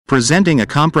presenting a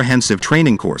comprehensive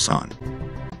training course on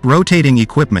rotating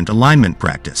equipment alignment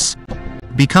practice.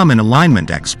 Become an alignment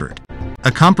expert.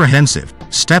 A comprehensive,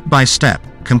 step-by-step,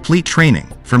 complete training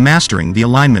for mastering the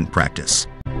alignment practice.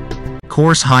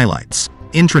 Course highlights.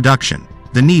 Introduction.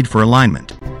 The need for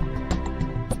alignment.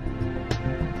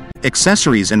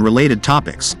 Accessories and related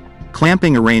topics.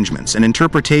 Clamping arrangements and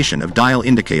interpretation of dial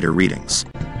indicator readings.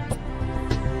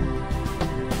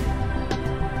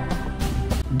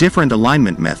 Different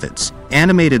alignment methods.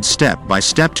 Animated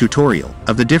step-by-step tutorial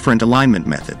of the different alignment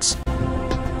methods.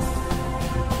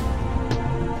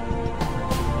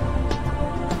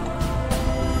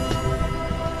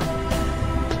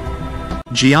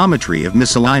 Geometry of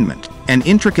misalignment. An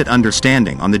intricate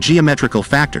understanding on the geometrical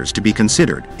factors to be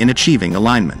considered in achieving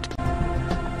alignment.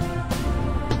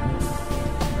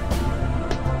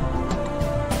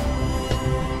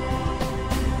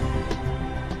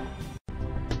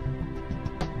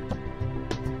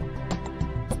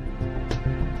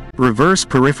 Reverse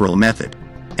peripheral method.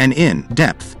 An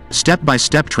in-depth,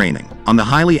 step-by-step training on the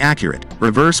highly accurate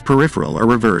reverse peripheral or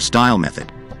reverse dial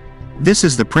method. This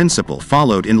is the principle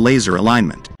followed in laser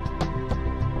alignment.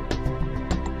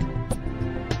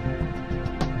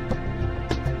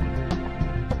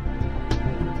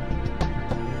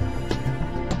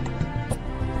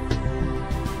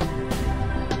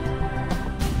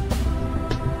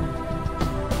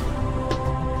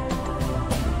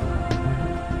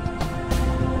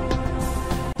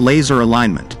 Laser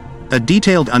alignment. A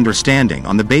detailed understanding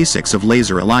on the basics of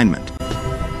laser alignment.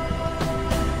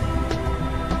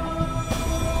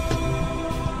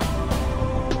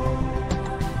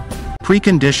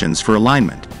 Preconditions for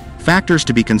alignment. Factors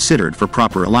to be considered for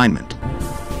proper alignment.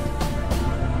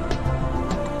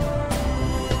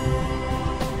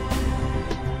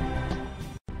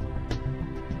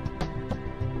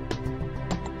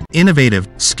 Innovative,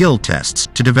 skill tests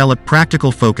to develop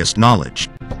practical focused knowledge.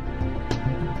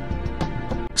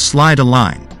 Slide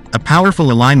Align, a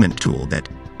powerful alignment tool that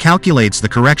calculates the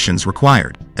corrections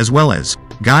required, as well as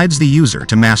guides the user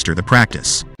to master the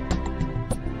practice.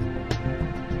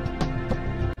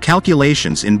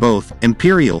 Calculations in both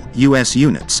imperial US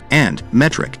units and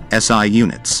metric SI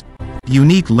units.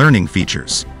 Unique learning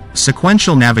features.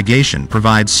 Sequential navigation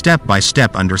provides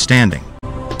step-by-step understanding.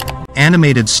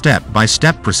 Animated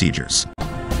step-by-step procedures.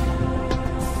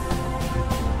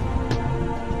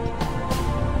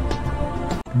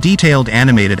 Detailed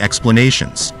animated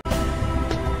explanations.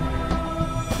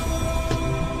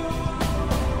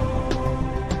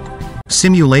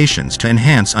 Simulations to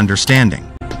enhance understanding.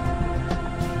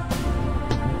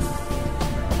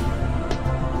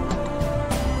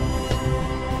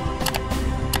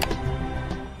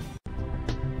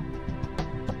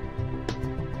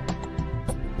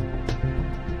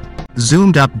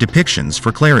 Zoomed up depictions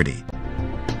for clarity.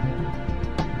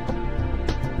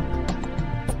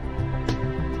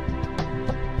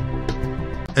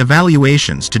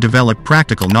 Evaluations to develop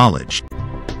practical knowledge.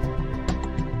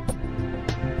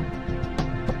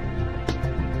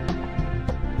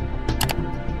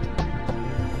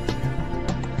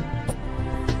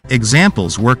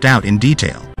 Examples worked out in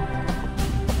detail.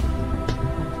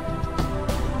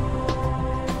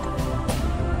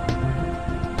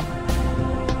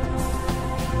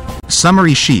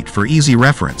 Summary sheet for easy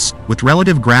reference, with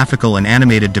relative graphical and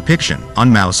animated depiction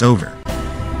on mouse over.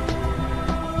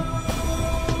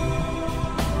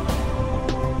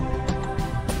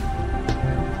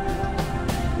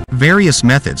 Various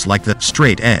methods like the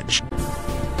straight edge,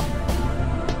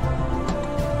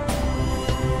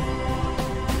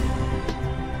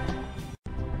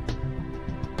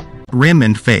 rim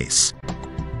and face,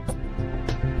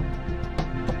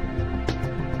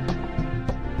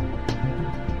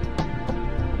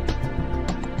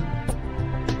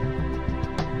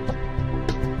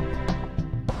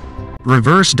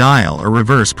 reverse dial or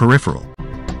reverse peripheral,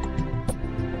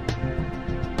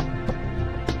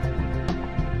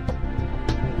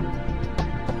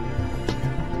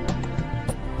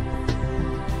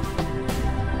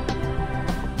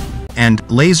 and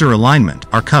laser alignment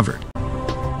are covered.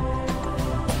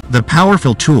 The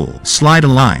powerful tool Slide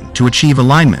Align to achieve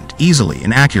alignment easily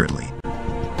and accurately.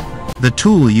 The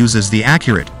tool uses the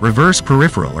accurate reverse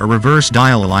peripheral or reverse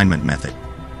dial alignment method.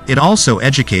 It also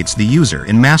educates the user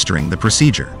in mastering the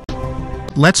procedure.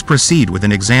 Let's proceed with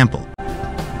an example.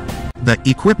 The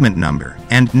equipment number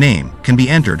and name can be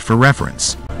entered for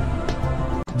reference.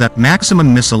 The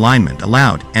maximum misalignment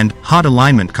allowed and hot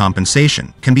alignment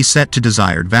compensation can be set to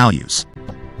desired values.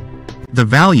 The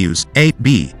values A,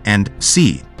 B, and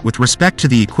C with respect to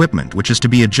the equipment which is to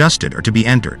be adjusted or to be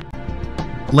entered.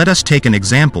 Let us take an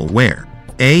example where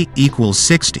A equals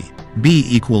 60 B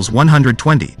equals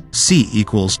 120, C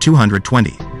equals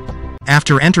 220.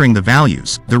 After entering the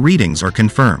values, the readings are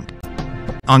confirmed.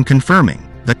 On confirming,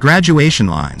 the graduation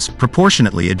lines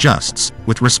proportionately adjusts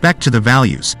with respect to the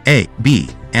values A, B,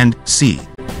 and C.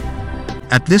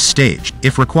 At this stage,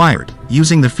 if required,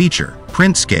 using the feature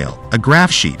Print Scale, a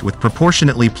graph sheet with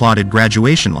proportionately plotted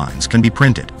graduation lines can be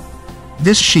printed.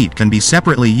 This sheet can be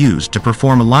separately used to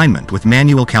perform alignment with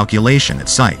manual calculation at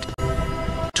site.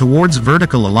 Towards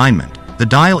vertical alignment, the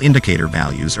dial indicator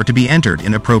values are to be entered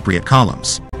in appropriate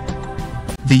columns.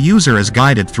 The user is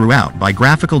guided throughout by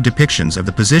graphical depictions of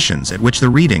the positions at which the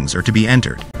readings are to be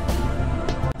entered.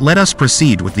 Let us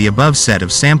proceed with the above set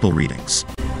of sample readings.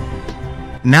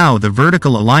 Now the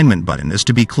vertical alignment button is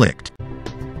to be clicked.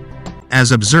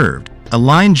 As observed, a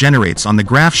line generates on the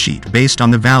graph sheet based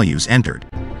on the values entered.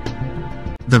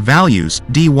 The values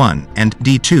D1 and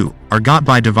D2 are got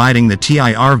by dividing the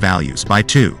TIR values by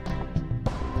 2.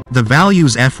 The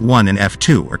values F1 and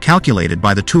F2 are calculated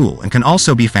by the tool and can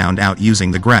also be found out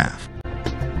using the graph.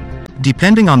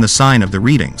 Depending on the sign of the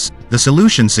readings, the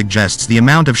solution suggests the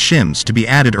amount of shims to be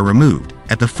added or removed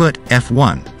at the foot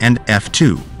F1 and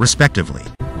F2, respectively.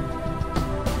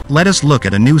 Let us look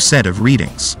at a new set of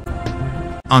readings.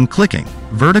 On clicking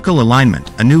vertical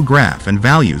alignment, a new graph and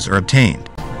values are obtained.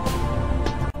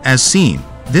 As seen,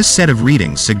 this set of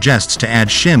readings suggests to add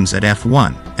shims at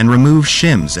F1 and remove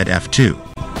shims at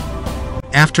F2.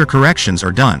 After corrections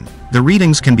are done, the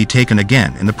readings can be taken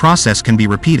again and the process can be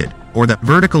repeated, or the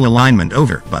vertical alignment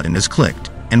over button is clicked,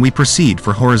 and we proceed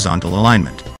for horizontal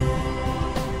alignment.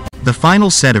 The final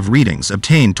set of readings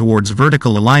obtained towards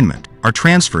vertical alignment are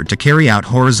transferred to carry out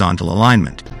horizontal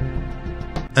alignment.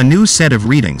 A new set of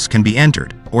readings can be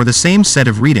entered, or the same set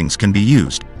of readings can be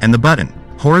used, and the button,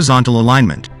 horizontal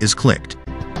alignment, is clicked.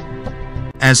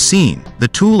 As seen, the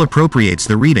tool appropriates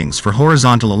the readings for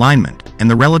horizontal alignment, and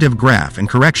the relative graph and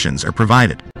corrections are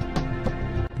provided.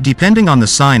 Depending on the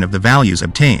sign of the values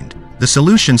obtained, the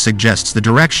solution suggests the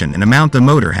direction and amount the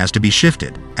motor has to be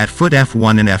shifted, at foot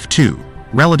F1 and F2,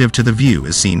 relative to the view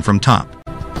as seen from top.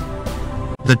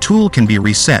 The tool can be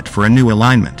reset for a new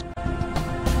alignment.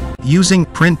 Using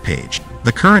Print Page,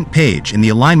 the current page in the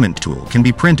alignment tool can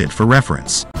be printed for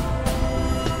reference.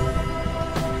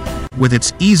 With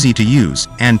its easy-to-use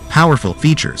and powerful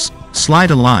features, Slide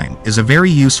Align is a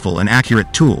very useful and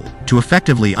accurate tool to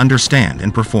effectively understand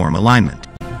and perform alignment.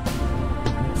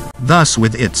 Thus,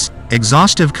 with its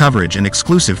exhaustive coverage and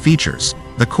exclusive features,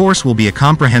 the course will be a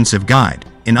comprehensive guide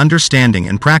in understanding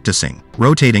and practicing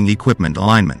rotating equipment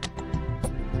alignment.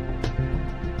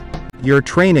 Your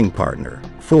training partner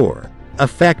for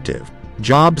effective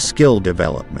job skill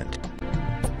development.